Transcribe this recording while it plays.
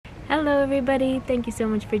Hello everybody, thank you so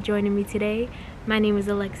much for joining me today. My name is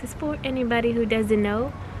Alexis. For anybody who doesn't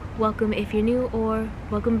know, welcome if you're new, or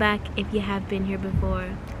welcome back if you have been here before.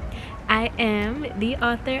 I am the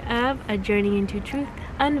author of A Journey into Truth,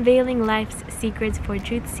 Unveiling Life's Secrets for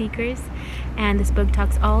Truth Seekers, and this book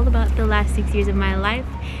talks all about the last 6 years of my life,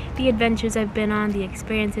 the adventures I've been on, the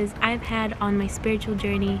experiences I've had on my spiritual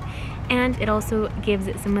journey, and it also gives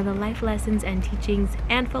some of the life lessons and teachings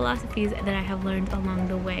and philosophies that I have learned along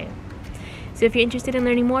the way. So if you're interested in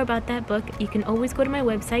learning more about that book, you can always go to my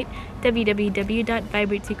website,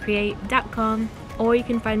 www.vibratecreate.com, or you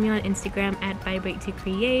can find me on Instagram at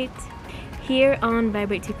vibratecreate. Here on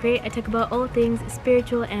Vibrate to Create, I talk about all things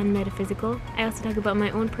spiritual and metaphysical. I also talk about my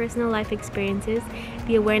own personal life experiences,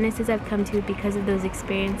 the awarenesses I've come to because of those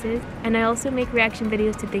experiences, and I also make reaction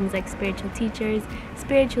videos to things like spiritual teachers,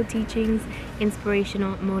 spiritual teachings,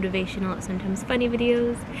 inspirational, motivational, sometimes funny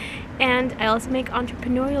videos, and I also make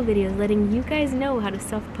entrepreneurial videos letting you guys know how to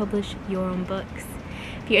self-publish your own books.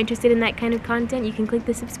 If you're interested in that kind of content, you can click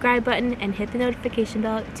the subscribe button and hit the notification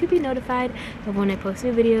bell to be notified of when I post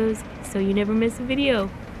new videos so you never miss a video.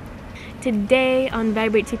 Today on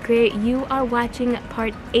Vibrate to Create, you are watching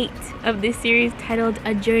part 8 of this series titled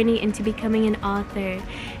A Journey into Becoming an Author.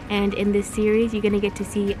 And in this series, you're going to get to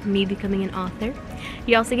see me becoming an author.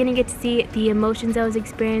 You're also going to get to see the emotions I was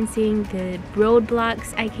experiencing, the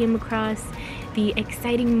roadblocks I came across, the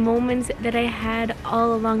exciting moments that I had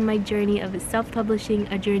all along my journey of self-publishing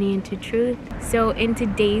A Journey into Truth. So in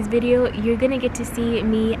today's video, you're gonna get to see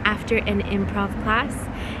me after an improv class.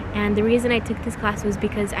 And the reason I took this class was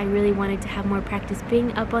because I really wanted to have more practice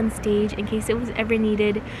being up on stage in case it was ever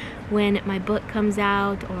needed when my book comes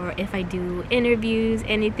out, or if I do interviews,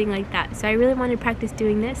 anything like that. So I really wanted to practice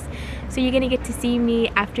doing this. So you're gonna get to see me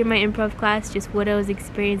after my improv class, just what I was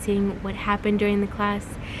experiencing, what happened during the class.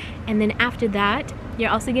 And then after that,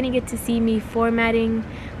 you're also gonna get to see me formatting,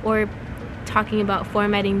 or talking about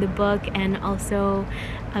formatting the book, and also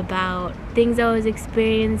about things I was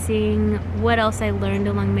experiencing, what else I learned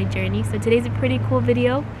along my journey. So today's a pretty cool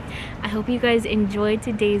video. I hope you guys enjoyed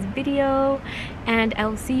today's video, and I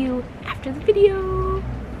will see you after the video.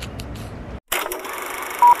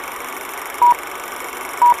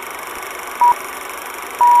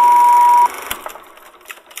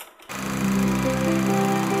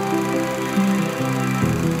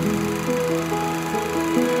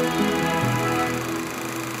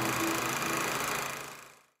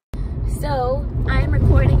 So I am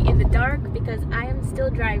recording in the dark because I am still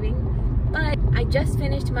driving, but I just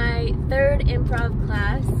finished my 3rd improv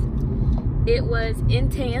class. It was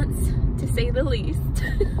intense, to say the least.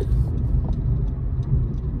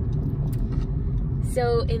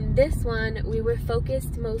 So in this one, we were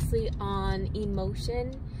focused mostly on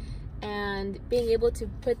emotion and being able to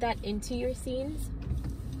put that into your scenes.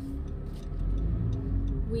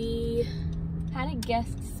 We had a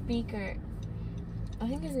guest speaker. I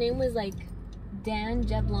think his name was like Dan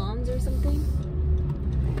Jeblons or something,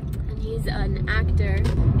 and he's an actor.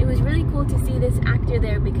 It was really cool to see this actor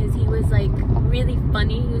there because he was like really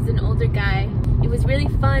funny. He was an older guy. It was really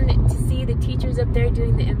fun to see the teachers up there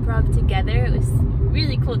doing the improv together. It was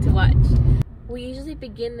really cool to watch. We usually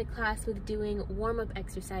begin the class with doing warm-up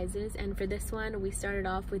exercises, and for this one we started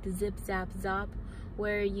off with zip zap zop,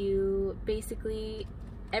 where you basically,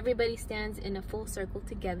 everybody stands in a full circle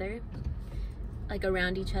together, like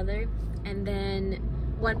around each other, and then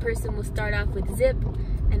one person will start off with zip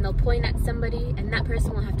and they'll point at somebody, and that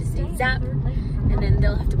person will have to say zap, and then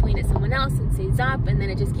they'll have to point at someone else and say zop, and then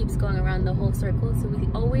it just keeps going around the whole circle. So we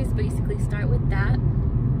always basically start with that.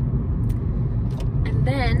 And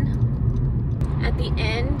then at the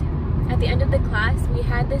end of the class, we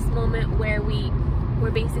had this moment where we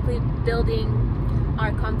were basically building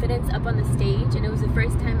our confidence up on the stage, and it was the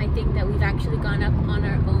first time I think that we've actually gone up on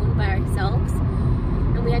our own by ourselves.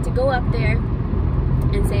 And we had to go up there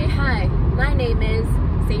and say, "Hi, my name is,"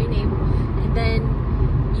 say your name, and then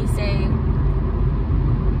you say,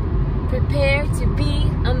 "Prepare to be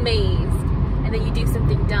amazed," and then you do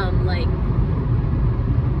something dumb like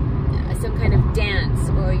some kind of dance,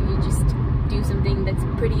 or you just do something that's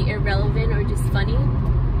pretty irrelevant or just funny.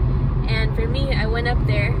 And for me, I went up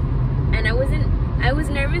there and I was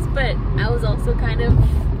nervous, but I was also kind of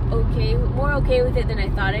more okay with it than I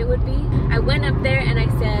thought I would be. I went up there and I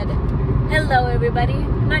said, "Hello everybody,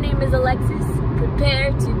 my name is Alexis,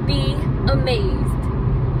 prepare to be amazed."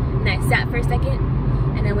 And I sat for a second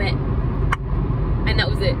and I went, and that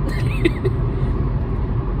was it.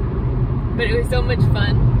 But it was so much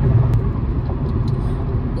fun.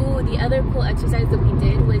 Ooh, the other cool exercise that we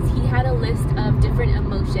did was he had a list of different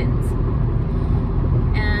emotions.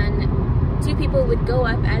 And two people would go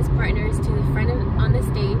up as partners to the front on the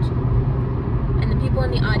stage, and the people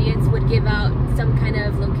in the audience would give out some kind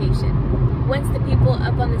of location. Once the people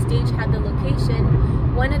up on the stage had the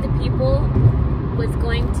location, one of the people was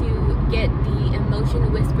going to get the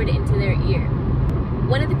emotion whispered into their ear.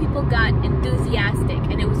 One of the people got enthusiastic,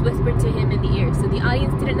 and it was whispered to him in the ear. So the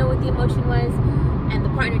audience didn't know what the emotion was, and the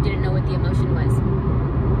partner didn't know what the emotion was.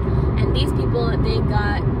 And these people, they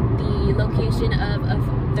got the location of a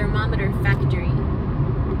thermometer factory.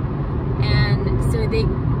 And so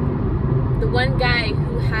the one guy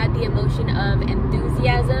who had the emotion of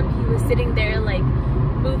enthusiasm, he was sitting there like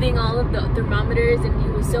moving all of the thermometers, and he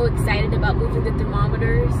was so excited about moving the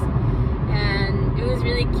thermometers, and it was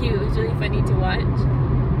really cute. It was really funny to watch.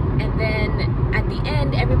 And then at the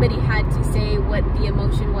end, everybody had to say what the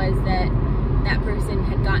emotion was that that person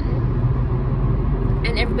had gotten,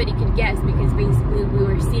 and everybody could guess, because basically we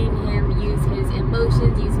were seeing him use his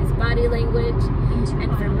emotions, use his body language.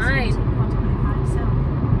 And for mine,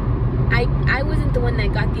 I wasn't the one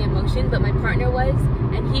that got the emotion, but my partner was,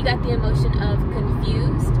 and he got the emotion of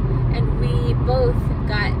confused, and we both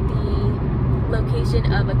got the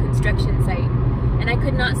location of a construction site. And I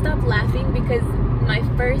could not stop laughing, because my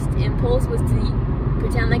first impulse was to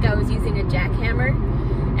pretend like I was using a jackhammer,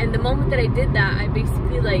 and the moment that I did that, I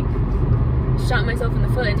basically like shot myself in the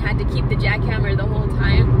foot and had to keep the jackhammer the whole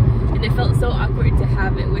time, and it felt so awkward to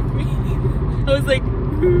have it with me. I was like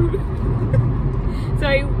so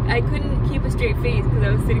I couldn't keep a straight face because I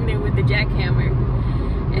was sitting there with the jackhammer.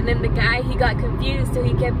 And then the guy, he got confused, so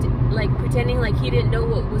he kept like pretending like he didn't know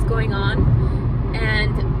what was going on.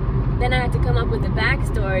 And then I had to come up with a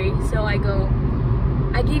backstory. So I go,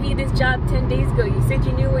 I gave you this job 10 days ago. You said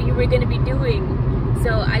you knew what you were going to be doing.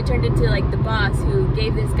 So I turned into like the boss who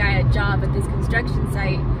gave this guy a job at this construction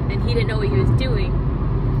site, and he didn't know what he was doing.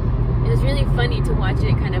 It was really funny to watch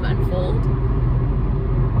it kind of unfold.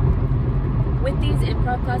 With these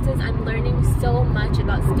improv classes, I'm learning so much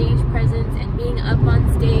about stage presence and being up on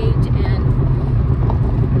stage, and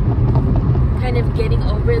kind of getting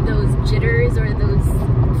over those jitters or those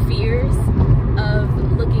fears of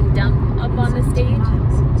looking dumb up on the stage.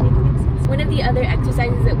 One of the other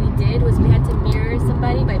exercises that we did was we had to mirror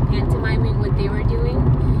somebody by pantomiming what they were doing.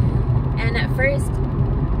 And at first,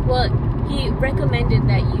 well, he recommended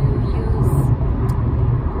that you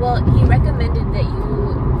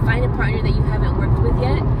find a partner that you haven't worked with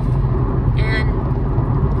yet.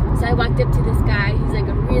 And so I walked up to this guy. He's like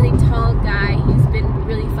a really tall guy. He's been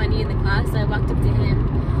really funny in the class. So I walked up to him,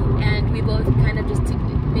 and we both kind of just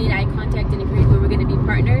made eye contact and agreed we were going to be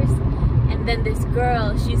partners. And then this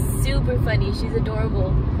girl, she's super funny. She's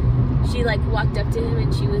adorable. She like walked up to him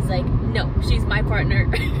and she was like, no, she's my partner.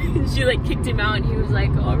 She like kicked him out, and he was like,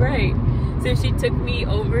 all right. So she took me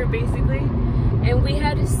over basically. And we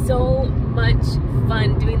had so much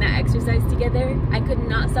fun doing that exercise together. I could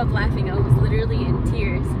not stop laughing. I was literally in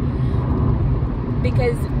tears.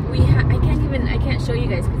 Because I can't show you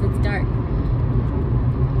guys because it's dark.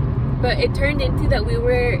 But it turned into that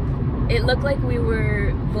it looked like we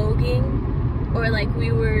were voguing, or like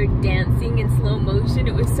we were dancing in slow motion.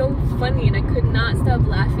 It was so funny, and I could not stop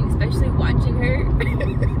laughing, especially watching her.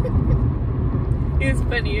 It was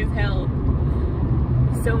funny as hell.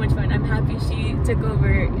 So much fun. I'm happy she took over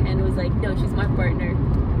and was like, no, she's my partner.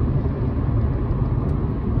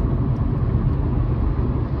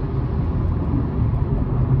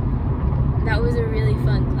 That was a really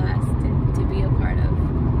fun class to be a part of.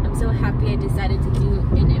 I'm so happy I decided to do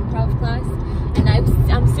an improv class, and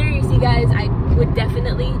I'm serious, you guys. I would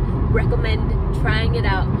definitely recommend trying it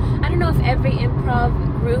out. I don't know if every improv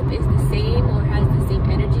group is the same or has the same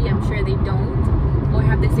energy. I'm sure they don't, or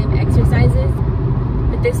have the same exercises.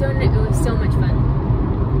 But this one, it was so much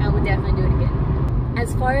fun. I would definitely do it again.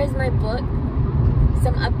 As far as my book,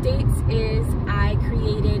 some updates is I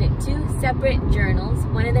created 2 separate journals.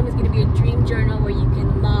 One of them is going to be a dream journal where you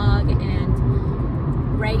can log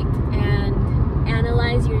and write and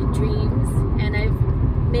analyze your dreams. And I've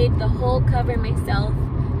made the whole cover myself.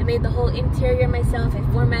 I made the whole interior myself. I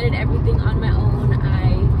formatted everything on my own.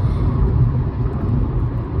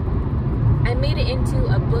 I made it into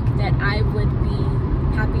a book that I would be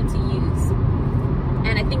happy to use,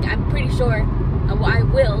 and I'm pretty sure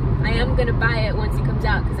I am gonna buy it once it comes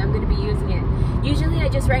out, because I'm gonna be using it. Usually I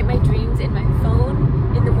just write my dreams in my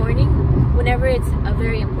phone in the morning whenever it's a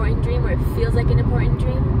very important dream or it feels like an important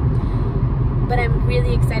dream, but I'm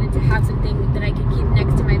really excited to have something that I can keep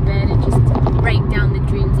next to my bed and just write down the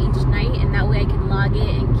dreams each night, and that way I can log it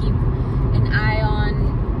and keep an eye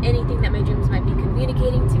on anything that my dreams might be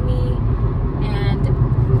communicating to me.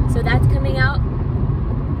 And so that's coming out.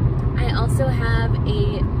 I also have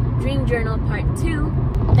a dream journal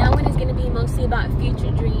be mostly about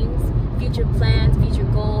future dreams, future plans, future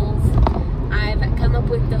goals. I've come up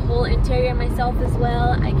with the whole interior myself as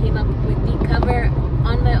well. I came up with the cover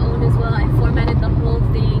on my own as well. I formatted the whole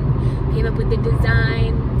thing, came up with the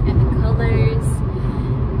design and the colors,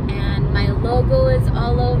 and my logo is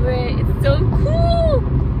all over it. It's so cool!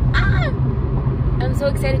 I'm so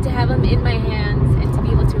excited to have them in my hands and to be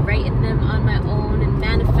able to write in them on my own and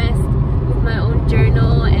manifest with my own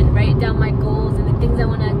journal and write down my goals and the things I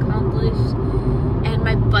want to accomplish and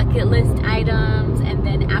my bucket list items, and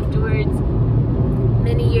then afterwards,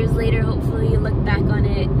 many years later, hopefully look back on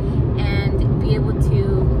it and be able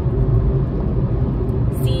to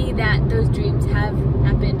see that those dreams have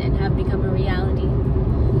happened and have become a reality.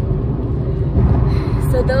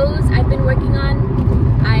 So those I've been working on.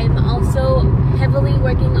 I'm also heavily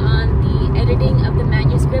working on the editing of the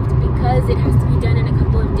manuscript because it has to be done in a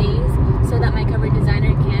couple of days so that my cover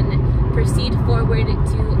designer can proceed forward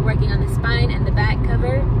to working on the spine and the back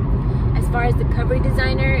cover. As far as the cover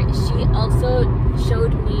designer, she also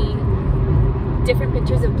showed me different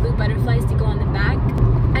pictures of blue butterflies to go on the back.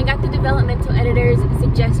 I got the developmental editor's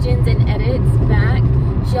suggestions and edits back.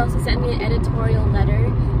 She also sent me an editorial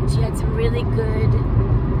letter. She had some really good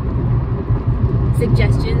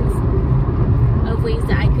suggestions of ways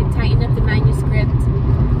that I could tighten up the manuscript,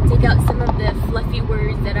 take out some of the fluffy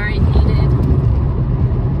words that aren't needed.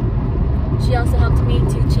 She also helped me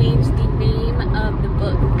to change the name of the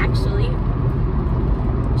book, actually.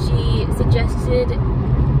 She suggested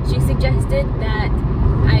that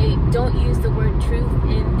I don't use the word truth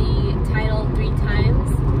in the title 3 times.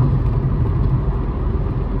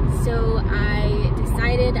 So I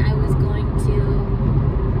decided I was going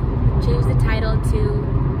to change the title to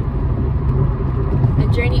A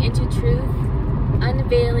Journey into Truth,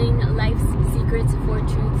 Unveiling Life's Secrets for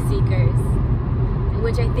Truth Seekers,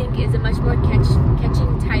 which I think is a much more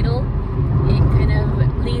catching title. It kind of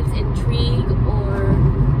leaves intrigue or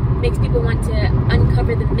makes people want to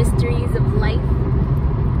uncover the mysteries of life,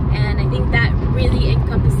 and I think that really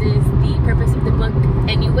encompasses the purpose of the book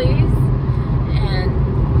anyways. And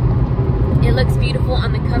it looks beautiful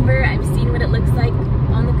on the cover. I've seen what it looks like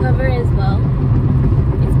on the cover as well.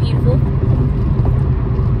 It's beautiful.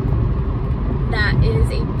 That is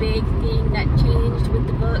a big thing that changed with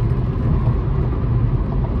the book.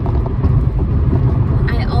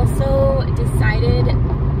 I also decided,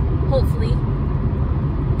 hopefully,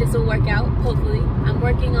 this will work out, hopefully. I'm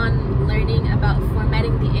working on learning about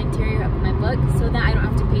formatting the interior of my book so that I don't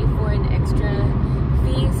have to pay for an extra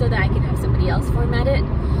fee so that I can have somebody else format it.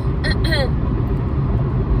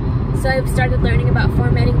 So I've started learning about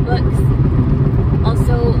formatting books.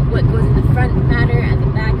 Also, what goes in the front matter and the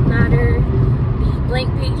back matter, the blank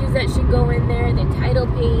pages that should go in there, the title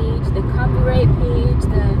page, the copyright page,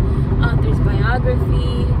 the author's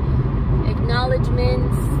biography,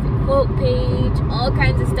 acknowledgements, quote page, all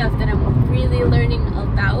kinds of stuff that I'm really learning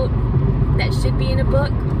about that should be in a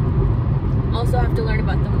book. Also have to learn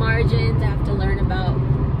about the margins. I have to learn about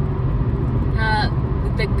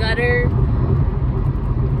the gutter,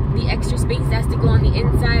 the extra space that has to go on the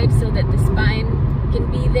inside so that the spine can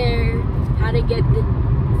be there, how to get the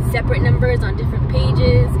separate numbers on different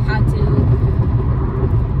pages, how to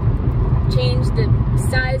change the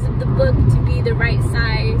size of the book to be the right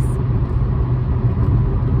size,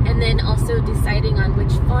 and then also deciding on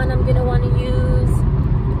which font I'm going to want to use.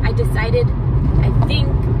 I decided, I think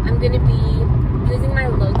I'm going to be using my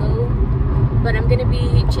logo, but I'm going to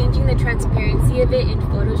be changing the transparency of it in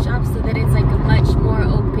Photoshop so that it's like a much more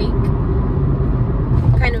opaque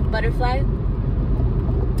kind of butterfly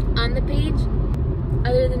on the page.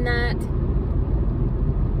 Other than that,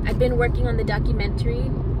 I've been working on the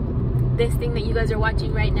documentary, this thing that you guys are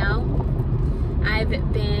watching right now. I've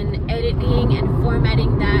been editing and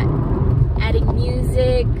formatting that, adding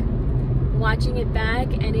music, watching it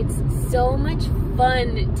back, and it's so much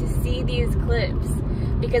fun to see these clips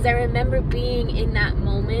because I remember being in that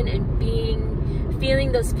moment and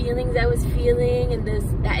feeling those feelings I was feeling and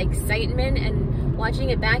that excitement, and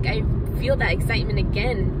watching it back I feel that excitement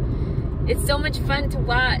again. It's so much fun to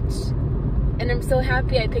watch, and I'm so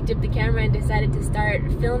happy I picked up the camera and decided to start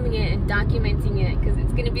filming it and documenting it because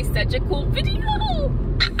it's gonna be such a cool video.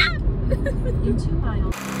 In 2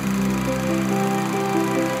 miles.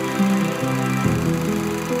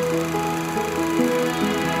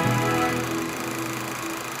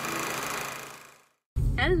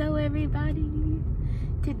 Hello everybody!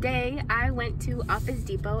 Today I went to Office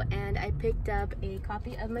Depot and I picked up a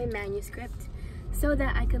copy of my manuscript so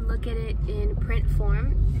that I could look at it in print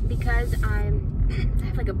form because I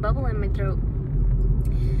have like a bubble in my throat.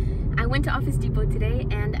 I went to Office Depot today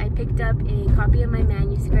and I picked up a copy of my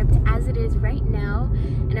manuscript as it right now,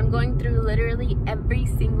 and I'm going through literally every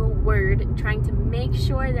single word, trying to make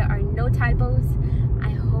sure there are no typos. I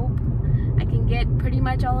hope I can get pretty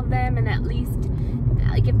much all of them, and at least,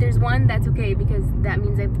 like, if there's one, that's okay, because that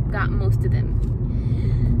means I've got most of them.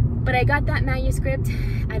 But I got that manuscript.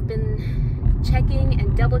 I've been checking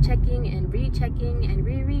and double checking and rechecking and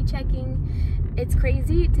rechecking. It's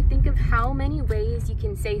crazy to think of how many ways you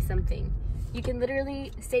can say something. You can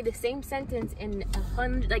literally say the same sentence in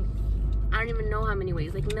 100, like, I don't even know how many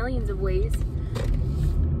ways, like millions of ways.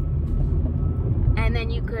 And then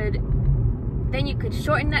you could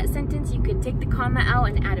shorten that sentence. You could take the comma out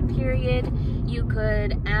and add a period. You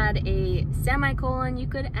could add a semicolon. You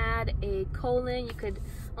could add a colon. You could,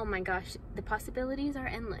 oh my gosh, the possibilities are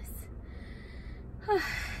endless.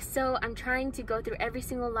 So I'm trying to go through every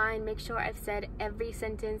single line, make sure I've said every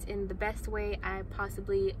sentence in the best way I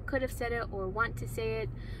possibly could have said it or want to say it,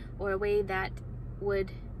 or a way that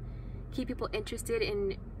would keep people interested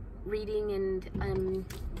in reading and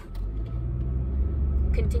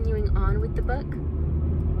continuing on with the book.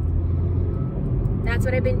 That's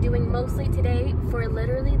what I've been doing mostly today. For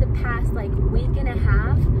literally the past like week and a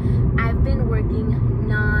half, I've been working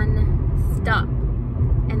non-stop.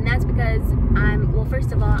 And that's because well,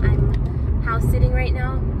 first of all, I'm house sitting right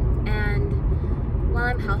now, and while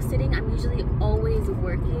I'm house sitting, I'm usually always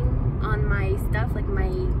working on my stuff, like my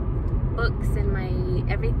books and my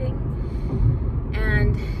everything.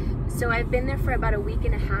 And so I've been there for about a week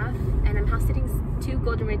and a half, and I'm house sitting 2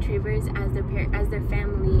 golden retrievers as their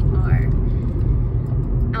family are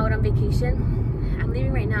out on vacation. I'm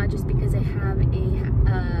leaving right now just because I have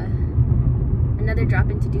another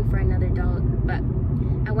drop-in to do for another dog, but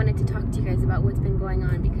I wanted to talk to you guys about what's been going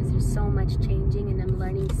on, because there's so much changing and I'm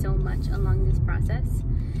learning so much along this process.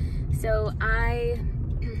 So I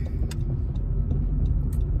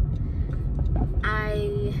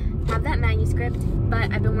have that manuscript,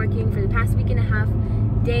 but I've been working for the past week and a half,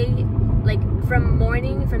 like from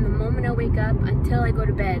the moment I wake up until I go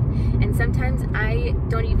to bed. And sometimes I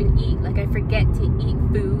don't even eat, like I forget to eat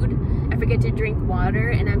food, I forget to drink water,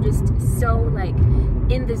 and I'm just so like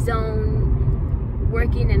in the zone,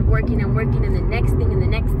 working and working and working, and the next thing and the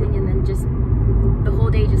next thing, and then just the whole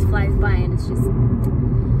day just flies by, and it's just,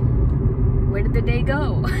 where did the day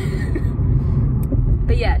go?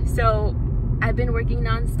 But yeah, so I've been working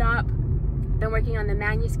non-stop, been working on the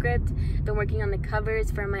manuscript, been working on the covers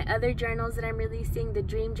for my other journals that I'm releasing, the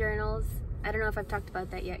dream journals. I don't know if I've talked about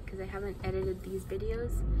that yet because I haven't edited these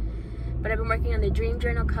videos, but I've been working on the dream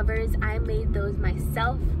journal covers. I made those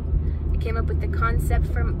myself. I came up with the concept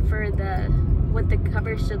for what the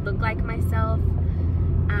cover should look like myself.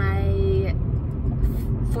 I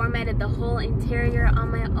formatted the whole interior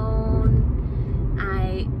on my own.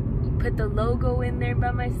 I put the logo in there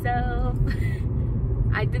by myself.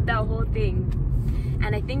 I did that whole thing.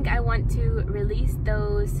 And I think I want to release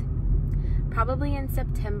those probably in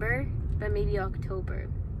September, but maybe October.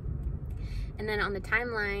 And then on the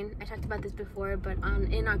timeline, I talked about this before, but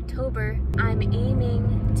in October, I'm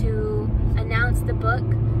aiming to announce the book,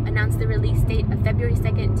 announce the release date of February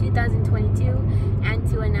 2nd, 2022, and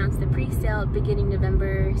to announce the pre-sale beginning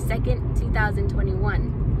November 2nd,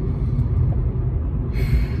 2021.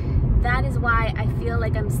 That is why I feel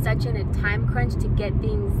like I'm such in a time crunch to get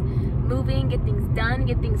things moving, get things done,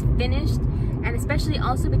 get things finished, and especially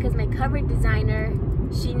also because my cover designer,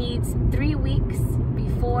 she needs 3 weeks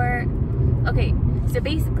before. Okay, so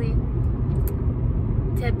basically,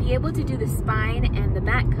 to be able to do the spine and the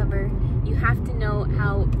back cover, you have to know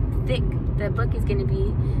how thick the book is going to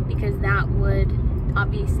be, because that would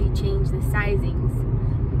obviously change the sizings.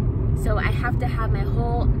 So I have to have my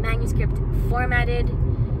whole manuscript formatted,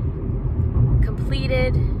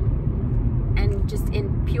 completed, and just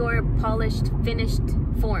in pure, polished, finished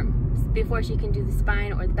form before she can do the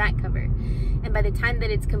spine or the back cover. And by the time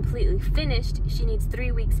that it's completely finished, she needs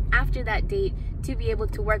 3 weeks after that date to be able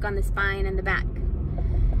to work on the spine and the back.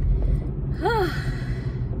 Oh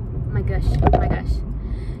my gosh, oh my gosh.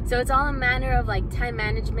 So it's all a matter of like time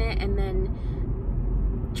management, and then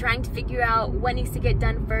trying to figure out what needs to get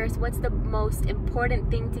done first, what's the most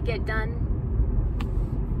important thing to get done.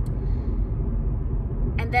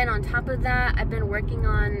 And then on top of that, I've been working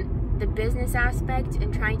on the business aspect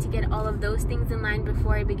and trying to get all of those things in line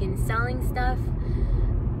before I begin selling stuff.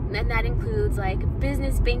 And that includes like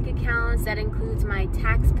business bank accounts, that includes my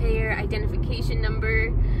taxpayer identification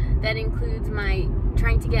number, that includes my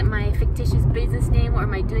trying to get my fictitious business name or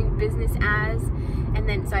my doing business as. And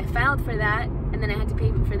then so I filed for that, and then I had to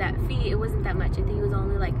pay for that fee. It wasn't that much. I think it was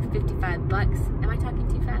only like 55 bucks. Am I talking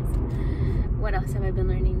too fast? What else have I been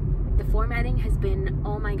learning? The formatting has been,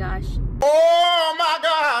 oh my gosh. Oh my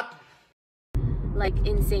God! like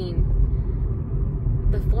insane.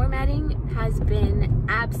 The formatting has been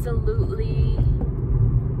absolutely,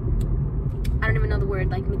 I don't even know the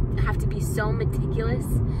word, like I have to be so meticulous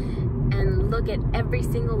and look at every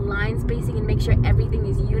single line spacing and make sure everything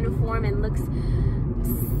is uniform and looks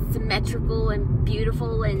symmetrical and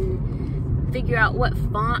beautiful, and figure out what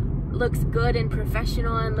font looks good and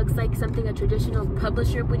professional and looks like something a traditional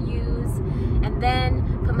publisher would use, and then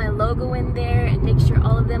put my logo in there and make sure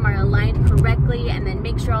all of them are aligned correctly, and then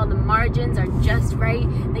make sure all the margins are just right.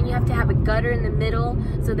 Then you have to have a gutter in the middle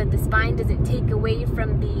so that the spine doesn't take away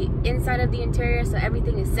from the inside of the interior, so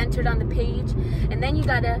everything is centered on the page. And then you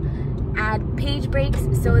gotta add page breaks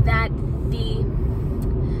so that the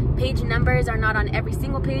page numbers are not on every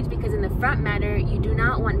single page, because in the front matter you do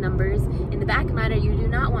not want numbers, in the back matter you do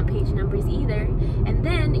not want page numbers either. And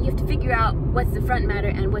then you have to figure out what's the front matter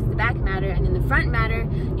and what's the back matter. And in the front matter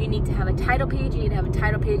you need to have a title page, you need to have a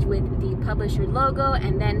title page with the publisher logo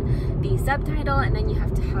and then the subtitle, and then you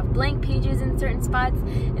have to have blank pages in certain spots,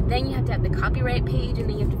 and then you have to have the copyright page, and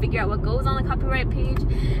then you have to figure out what goes on the copyright page,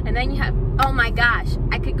 and then you have, oh my gosh,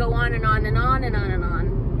 I could go on and on and on and on and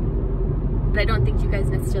on. But I don't think you guys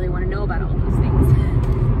necessarily want to know about all those things.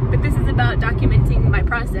 But this is about documenting my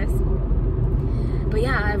process. But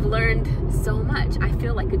yeah, I've learned so much. I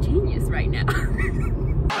feel like a genius right now.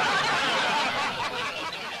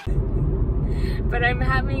 But I'm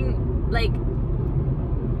having, like,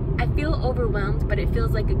 I feel overwhelmed, but it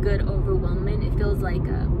feels like a good overwhelmment. It feels like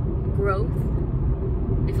growth.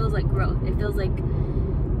 It feels like growth. It feels like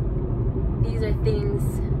these are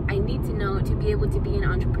things I need to know to be able to be an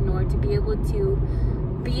entrepreneur, to be able to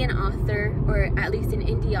be an author, or at least an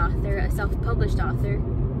indie author, a self-published author.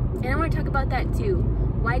 And I want to talk about that too.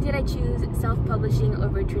 Why did I choose self-publishing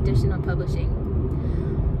over traditional publishing?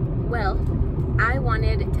 Well, I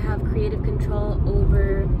wanted to have creative control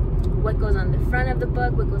over what goes on the front of the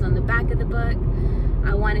book, what goes on the back of the book.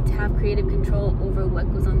 I wanted to have creative control over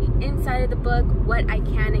what goes on the inside of the book, what I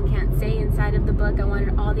can and can't say inside of the book. I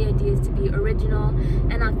wanted all the ideas to be original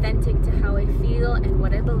and authentic to how I feel and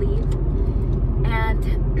what I believe.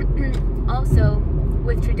 And also,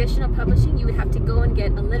 with traditional publishing, you would have to go and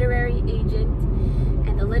get a literary agent,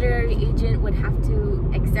 and the literary agent would have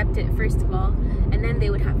to accept it first of all, and then they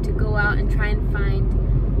would have to go out and try and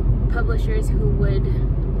find publishers who would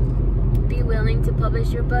be willing to publish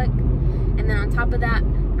your book. And then on top of that,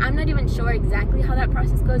 I'm not even sure exactly how that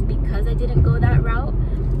process goes because I didn't go that route,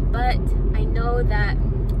 but I know that,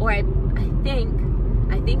 or I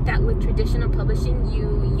think that with traditional publishing,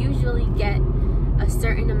 you usually get a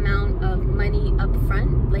certain amount of money up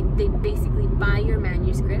front. Like, they basically buy your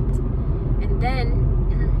manuscript, and then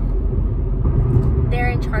they're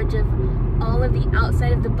in charge of all of the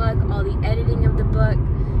outside of the book, all the editing of the book.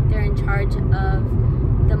 They're in charge of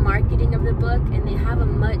the marketing of the book, and they have a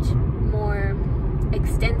much more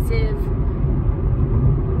extensive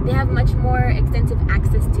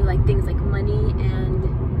access to like things like money and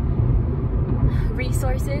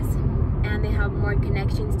resources, and they have more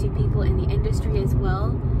connections to people in the industry as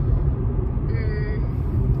well.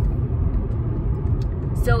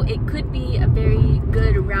 So it could be a very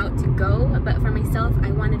good route to go, but for myself,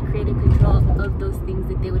 I wanted creative control of those things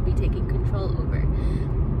that they would be taking control over.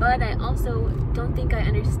 But I also don't think I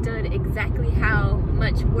understood exactly how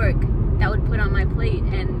much work that would put on my plate,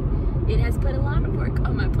 and it has put a lot of work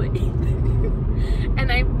on my plate.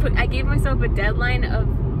 And I gave myself a deadline of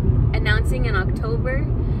announcing in October,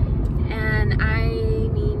 and I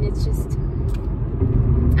mean, it's just,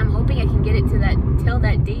 I'm hoping I can get it to till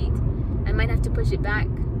that date. I might have to push it back.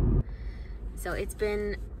 So it's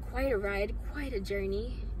been quite a ride, quite a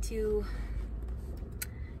journey to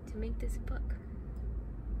make this book.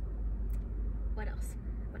 What else?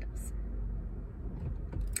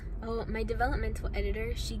 Oh, my developmental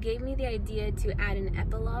editor, she gave me the idea to add an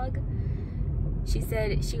epilogue. She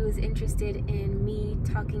said she was interested in me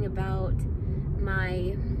talking about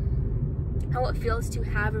how it feels to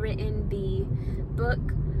have written the book,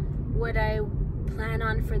 what I plan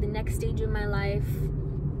on for the next stage of my life,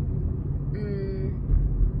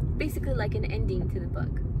 basically like an ending to the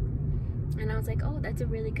book. And I was like, oh, that's a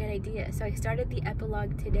really good idea. So I started the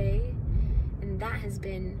epilogue today, and that has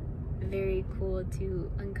been very cool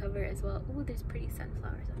to uncover as well. Oh, there's pretty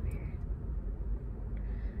sunflowers over here.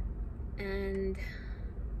 And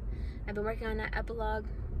I've been working on that epilogue.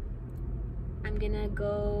 I'm gonna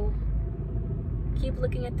go keep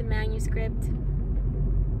looking at the manuscript,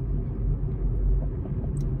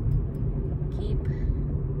 keep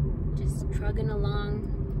just trugging along,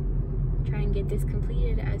 try and get this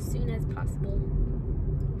completed as soon as possible.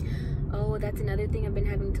 Oh, that's another thing I've been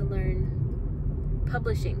having to learn.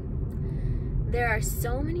 Publishing. there are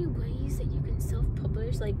so many ways that you can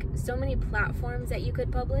self-publish, like so many platforms that you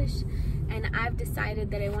could publish, and I've decided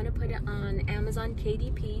that I want to put it on Amazon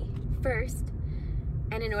KDP first.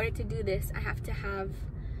 And in order to do this, I have to have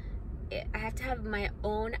my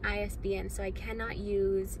own ISBN, so I cannot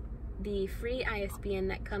use the free ISBN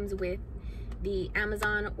that comes with the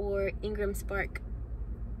Amazon or Ingram Spark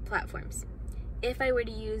platforms. If I were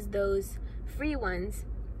to use those free ones,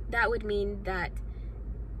 that would mean that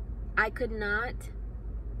I could not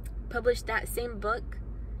publish that same book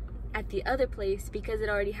at the other place because it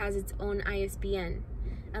already has its own ISBN.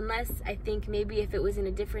 Unless, I think, maybe if it was in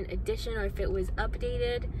a different edition or if it was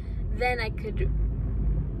updated, then I could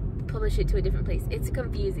publish it to a different place. It's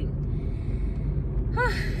confusing.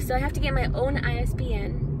 So I have to get my own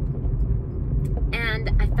ISBN, and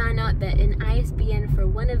I found out that an ISBN for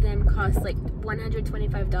one of them costs like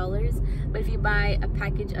 $125, but if you buy a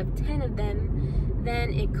package of 10 of them,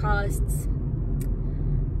 then it costs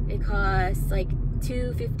like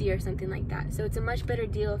 $250 or something like that. So it's a much better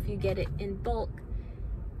deal if you get it in bulk.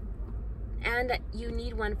 And you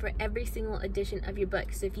need one for every single edition of your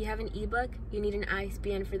book. So if you have an ebook, you need an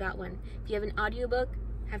ISBN for that one. If you have an audiobook,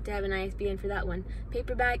 have to have an ISBN for that one.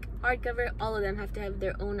 Paperback, hardcover, all of them have to have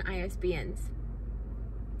their own ISBNs.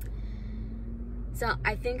 So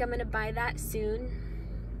I think I'm gonna buy that soon.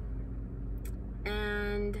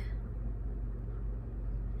 And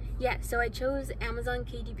yeah, so I chose Amazon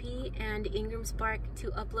KDP and Ingram Spark to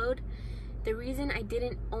upload. The reason I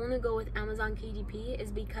didn't only go with Amazon KDP is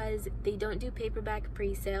because they don't do paperback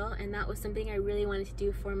pre-sale, and that was something I really wanted to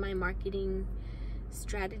do for my marketing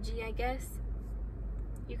strategy, I guess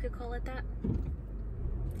you could call it that.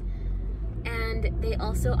 And they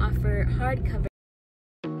also offer hardcover.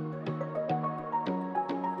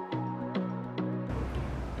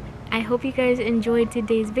 I hope you guys enjoyed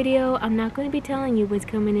today's video. I'm not going to be telling you what's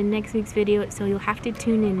coming in next week's video, so you'll have to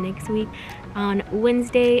tune in next week on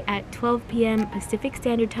Wednesday at 12 p.m. Pacific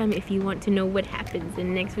Standard Time if you want to know what happens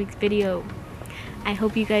in next week's video. I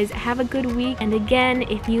hope you guys have a good week, and again,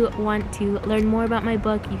 if you want to learn more about my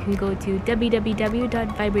book, you can go to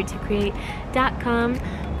www.vibratecreate.com,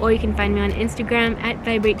 or you can find me on Instagram at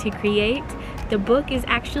Vibrate2Create. The book is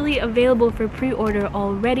actually available for pre-order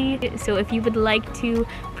already, so if you would like to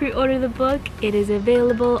pre-order the book, it is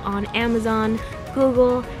available on Amazon,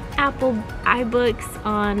 Google, Apple iBooks,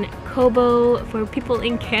 on Kobo for people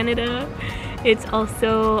in Canada. It's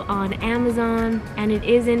also on Amazon, and it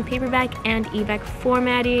is in paperback and ebook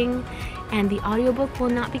formatting, and the audiobook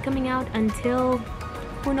will not be coming out until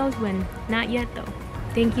who knows when. Not yet though.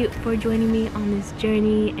 Thank you for joining me on this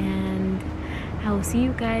journey, and I will see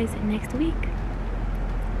you guys next week.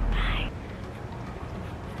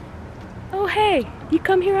 Oh hey, you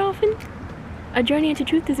come here often? A Journey into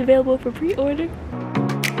Truth is available for pre-order.